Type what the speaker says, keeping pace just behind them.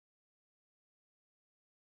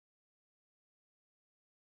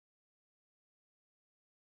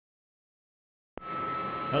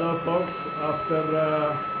Hello folks, after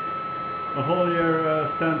a whole year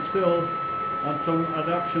standstill and some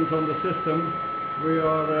adaptations on the system, we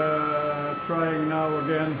are trying now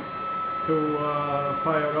again to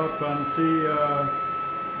fire up and see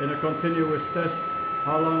in a continuous test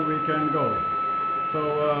how long we can go. So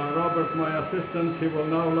Robert, my assistant, he will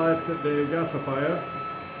now light the gasifier.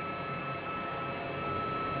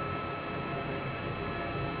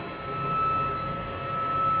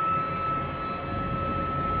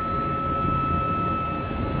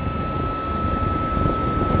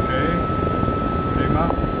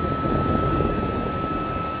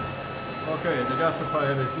 Okay, the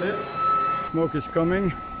gasifier is lit. Smoke is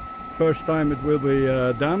coming. First time it will be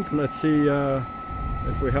damp. Let's see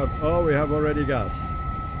if we have... Oh, we have already gas.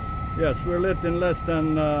 Yes, we're lit in less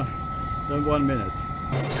than 1 minute.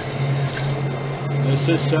 This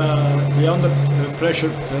is the under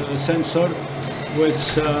pressure sensor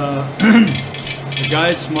which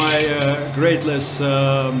guides my Grateless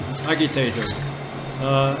agitator.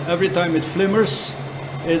 Every time it flimmers,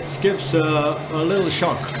 it gives a little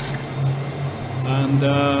shock. And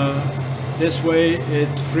this way it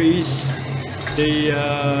frees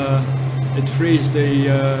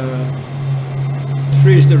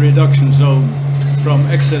the reduction zone from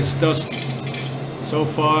excess dust. So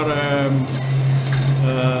far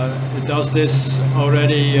it does this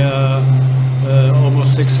already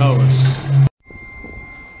almost 6 hours.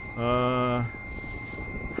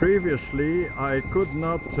 Previously I could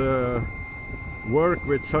not work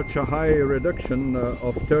with such a high reduction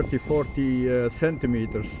of 30-40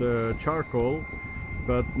 centimeters charcoal,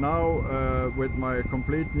 but now with my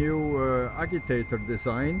complete new agitator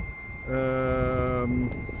design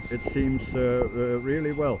it seems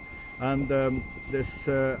really well. And this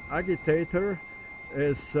agitator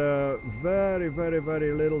is very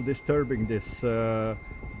little disturbing this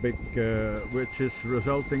big which is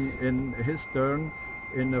resulting in his turn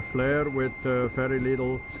in a flare with very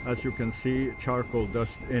little, as you can see, charcoal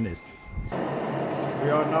dust in it. We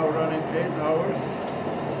are now running 8 hours,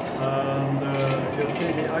 and you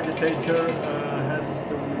see the agitator has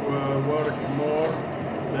to work more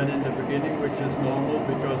than in the beginning, which is normal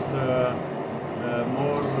because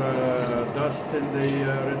more dust in the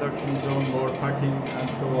reduction zone, more packing and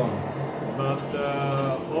so on. But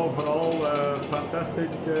overall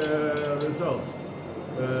fantastic results.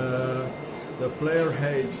 The flare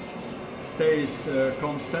height stays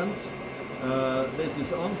constant. This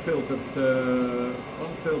is unfiltered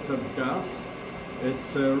gas.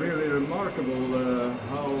 It's really remarkable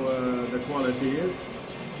how the quality is.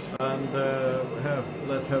 And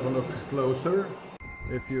let's have a look closer.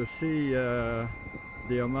 If you see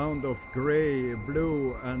the amount of gray,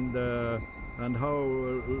 blue, and how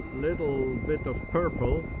little bit of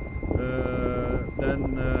purple,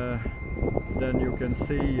 then you can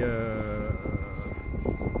see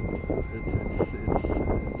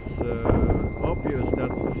it's obvious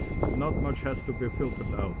that not much has to be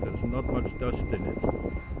filtered out. There's not much dust in it,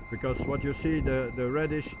 because what you see, the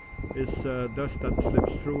reddish, is dust that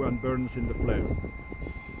slips through and burns in the flare.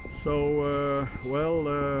 So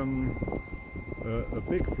a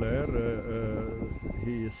big flare.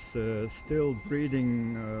 He is still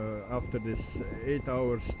breathing after this 8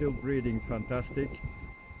 hours, still breathing fantastic.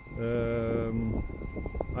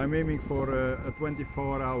 I'm aiming for a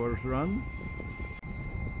 24 hours run.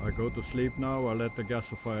 I go to sleep now. I let the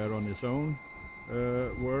gasifier on his own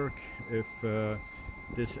work. If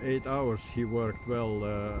this 8 hours he worked well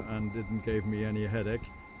and didn't give me any headache,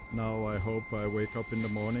 now I hope I wake up in the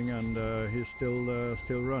morning and he's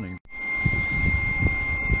still running.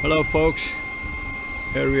 Hello folks,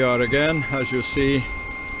 here we are again. As you see,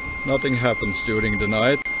 nothing happens during the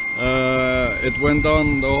night. It went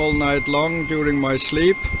on the whole night long during my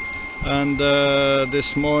sleep, and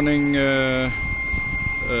this morning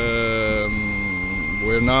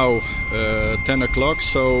we're now 10 o'clock,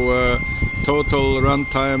 so total run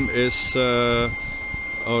time is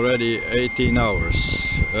already 18 hours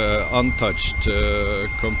untouched,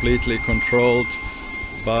 completely controlled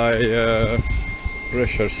by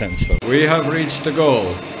pressure sensor. We have reached the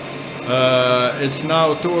goal. It's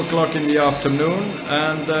now 2 o'clock in the afternoon,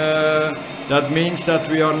 and that means that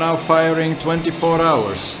we are now firing 24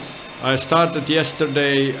 hours. I started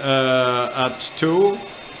yesterday at 2.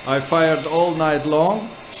 I fired all night long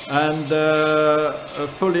and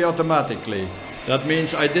fully automatically. That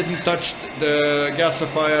means I didn't touch the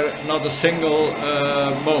gasifier not a single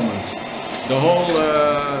moment. The whole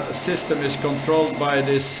system is controlled by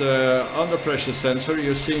this under pressure sensor.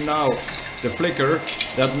 You see now the flicker.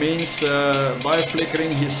 That means by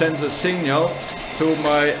flickering he sends a signal to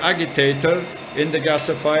my agitator in the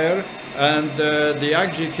gasifier, and the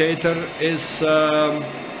agitator is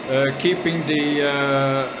keeping the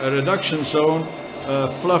reduction zone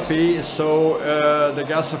fluffy, so the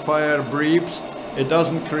gasifier breathes. It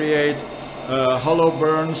doesn't create hollow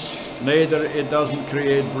burns, neither it doesn't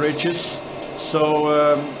create bridges. So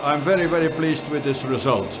I'm very, very pleased with this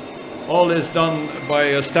result. All is done by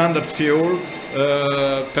a standard fuel,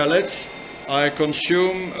 pellets. I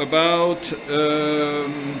consume about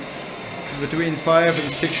between 5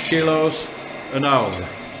 and 6 kilos an hour.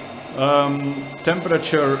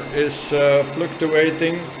 Temperature is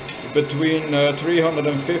fluctuating between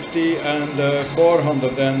 350 and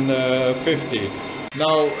 450.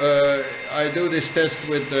 Now I do this test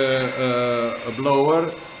with a blower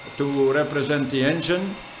to represent the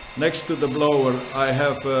engine. Next to the blower I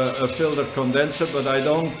have a filter condenser, but I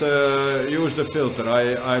don't use the filter.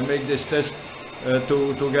 I make this test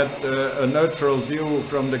to get a neutral view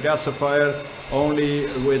from the gasifier only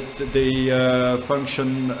with the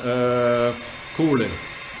function cooler.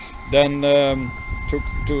 Then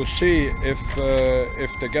to see if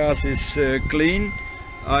the gas is clean,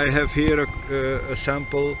 I have here a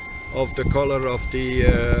sample of the color of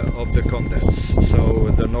the condense.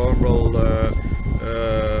 So the normal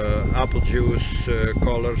apple juice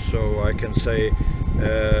color, so I can say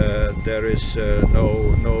there is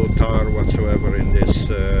no tar whatsoever in this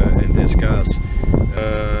gas.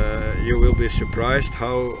 You will be surprised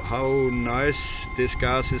how nice this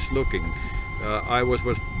gas is looking. I was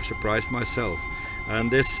surprised myself,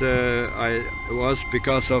 and this I was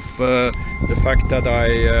because of the fact that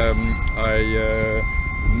I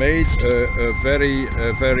made a very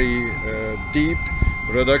deep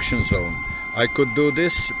reduction zone. I could do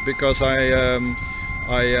this because I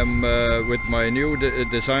am with my new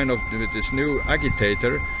design with this new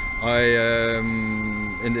agitator.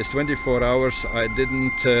 In this 24 hours I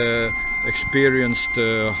didn't experience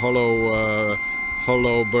the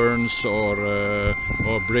hollow burns or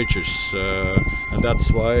bridges, and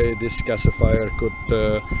that's why this gasifier could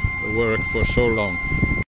work for so long.